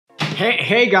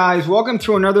Hey guys, welcome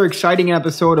to another exciting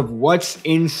episode of What's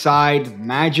Inside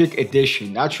Magic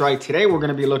Edition. That's right, today we're going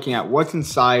to be looking at what's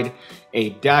inside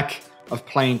a deck of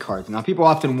playing cards. Now people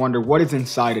often wonder what is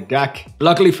inside a deck.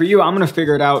 Luckily for you, I'm going to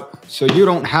figure it out so you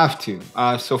don't have to.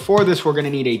 So for this, we're going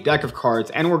to need a deck of cards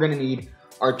and we're going to need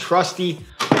our trusty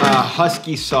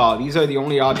Husky Saw. These are the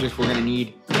only objects we're going to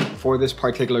need for this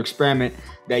particular experiment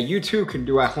that you too can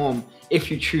do at home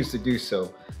if you choose to do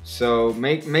so. So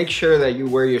make sure that you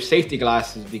wear your safety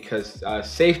glasses because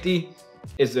safety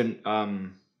is the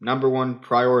number one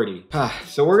priority.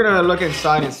 So we're gonna look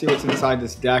inside and see what's inside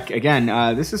this deck. Again,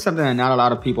 this is something that not a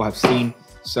lot of people have seen,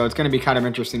 so it's gonna be kind of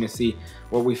interesting to see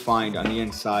what we find on the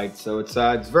inside. So it's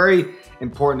very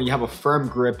important that you have a firm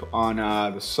grip on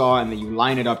the saw and that you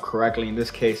line it up correctly. In this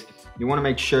case, you want to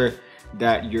make sure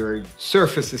that your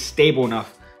surface is stable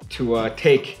enough to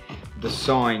take the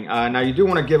sawing. Now you do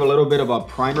want to give a little bit of a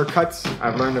primer cuts.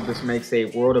 I've learned that this makes a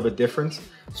world of a difference.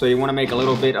 So you want to make a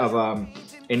little bit of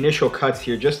initial cuts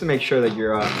here just to make sure that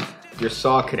your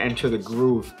saw could enter the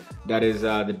groove that is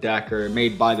the deck or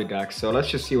made by the deck. So let's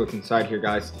just see what's inside here,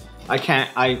 guys.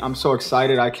 I'm so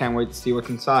excited. I can't wait to see what's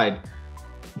inside.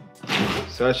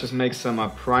 So let's just make some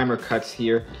primer cuts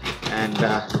here. And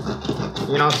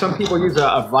you know, some people use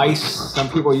a vise. Some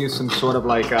people use some sort of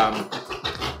like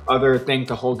other thing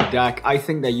to hold the deck. I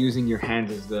think that using your hands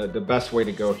is the best way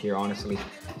to go here, honestly.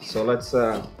 So let's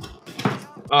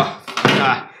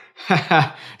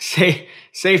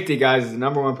safety, guys, is the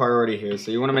number one priority here.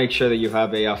 So you want to make sure that you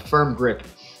have a firm grip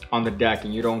on the deck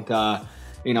and you don't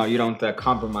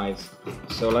compromise.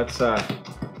 So let's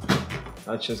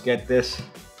just get this.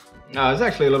 It's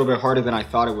actually a little bit harder than I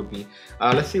thought it would be.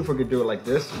 Let's see if we could do it like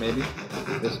this. Maybe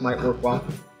this might work well.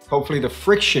 Hopefully the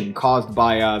friction caused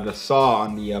by the saw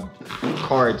on the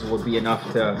cards will be enough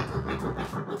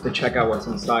to check out what's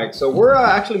inside. So we're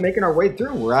actually making our way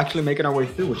through.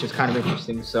 Which is kind of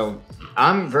interesting. So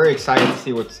I'm very excited to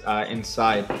see what's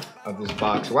inside of this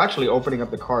box. We're actually opening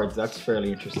up the cards. That's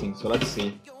fairly interesting. So let's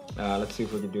see. Let's see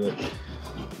if we can do it.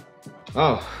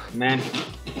 Oh, man.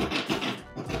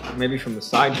 Maybe from the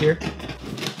side here.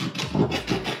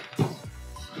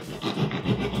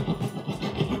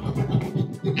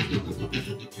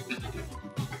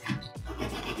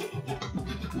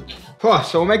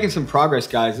 So we're making some progress,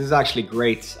 guys. This is actually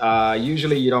great.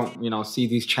 Usually you don't, see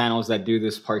these channels that do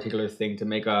this particular thing to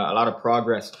make a lot of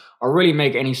progress or really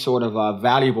make any sort of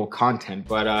valuable content.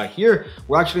 But here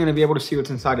we're actually going to be able to see what's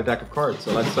inside a deck of cards.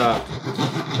 So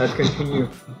let's continue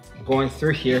going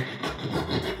through here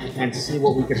and see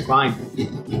what we can find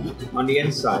on the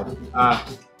inside.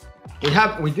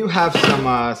 We do have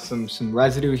some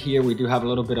residue here. We do have a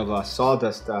little bit of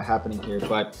sawdust happening here,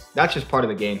 but that's just part of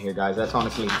the game here, guys. That's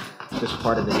honestly just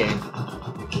part of the game.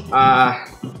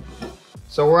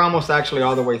 So we're almost actually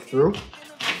all the way through.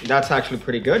 That's actually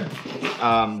pretty good.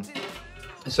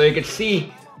 So you can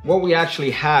see what we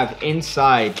actually have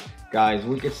inside, guys.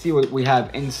 We can see what we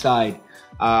have inside.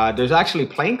 There's actually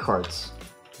playing cards.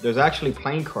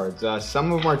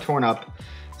 Some of them are torn up.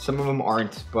 Some of them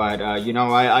aren't, but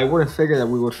I wouldn't figure that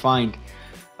we would find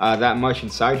that much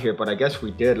inside here, but I guess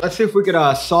we did. Let's see if we could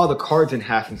saw the cards in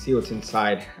half and see what's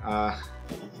inside.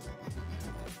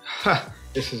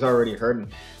 This is already hurting.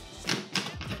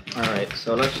 All right,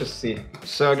 so let's just see.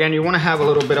 So again, you want to have a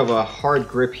little bit of a hard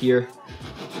grip here.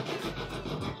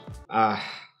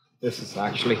 This is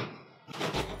actually...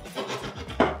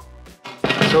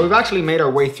 So we've actually made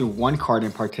our way through one card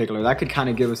in particular. That could kind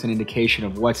of give us an indication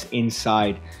of what's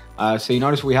inside. So you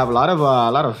notice we have a lot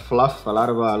of fluff, a lot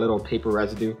of little paper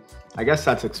residue. I guess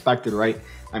that's expected, right?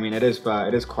 I mean, it is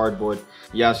cardboard.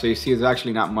 Yeah, so you see there's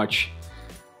actually not much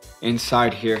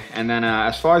inside here. And then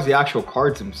as far as the actual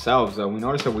cards themselves, we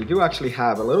notice that we do actually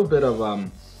have a little bit of,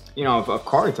 of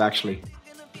cards actually.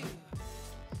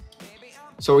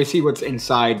 So we see what's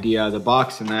inside the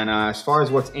box, and then as far as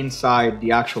what's inside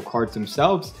the actual cards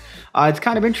themselves, it's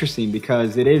kind of interesting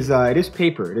because it is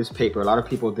paper. It is paper. A lot of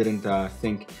people didn't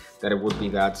think that it would be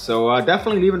that. So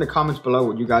definitely leave in the comments below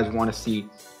what you guys want to see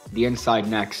the inside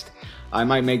next. I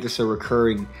might make this a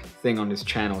recurring thing on this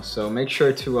channel. So make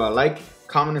sure to like,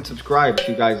 comment, and subscribe if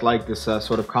you guys like this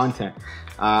sort of content.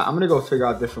 I'm gonna go figure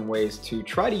out different ways to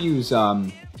try to use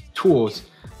tools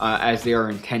as they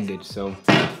are intended. So.